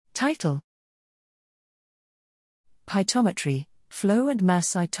Title: Pytometry, Flow and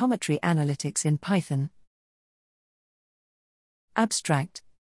Mass Cytometry Analytics in Python. Abstract: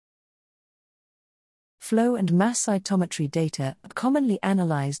 Flow and mass cytometry data are commonly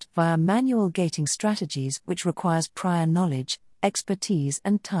analyzed via manual gating strategies, which requires prior knowledge, expertise,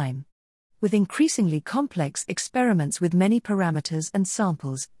 and time. With increasingly complex experiments with many parameters and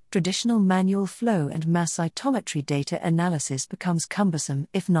samples, traditional manual flow and mass cytometry data analysis becomes cumbersome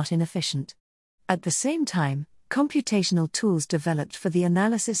if not inefficient. At the same time, computational tools developed for the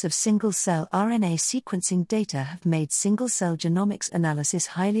analysis of single-cell RNA sequencing data have made single-cell genomics analysis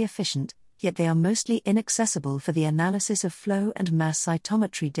highly efficient, yet they are mostly inaccessible for the analysis of flow and mass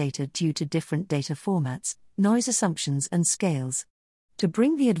cytometry data due to different data formats, noise assumptions, and scales. To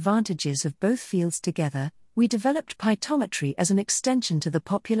bring the advantages of both fields together, we developed Pytometry as an extension to the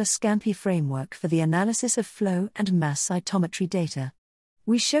popular Scampi framework for the analysis of flow and mass cytometry data.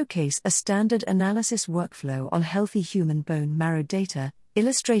 We showcase a standard analysis workflow on healthy human bone marrow data,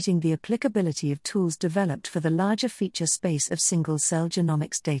 illustrating the applicability of tools developed for the larger feature space of single-cell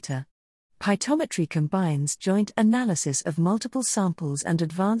genomics data. Pytometry combines joint analysis of multiple samples and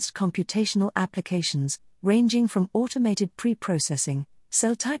advanced computational applications, ranging from automated pre-processing,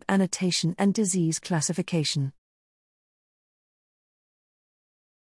 cell type annotation, and disease classification.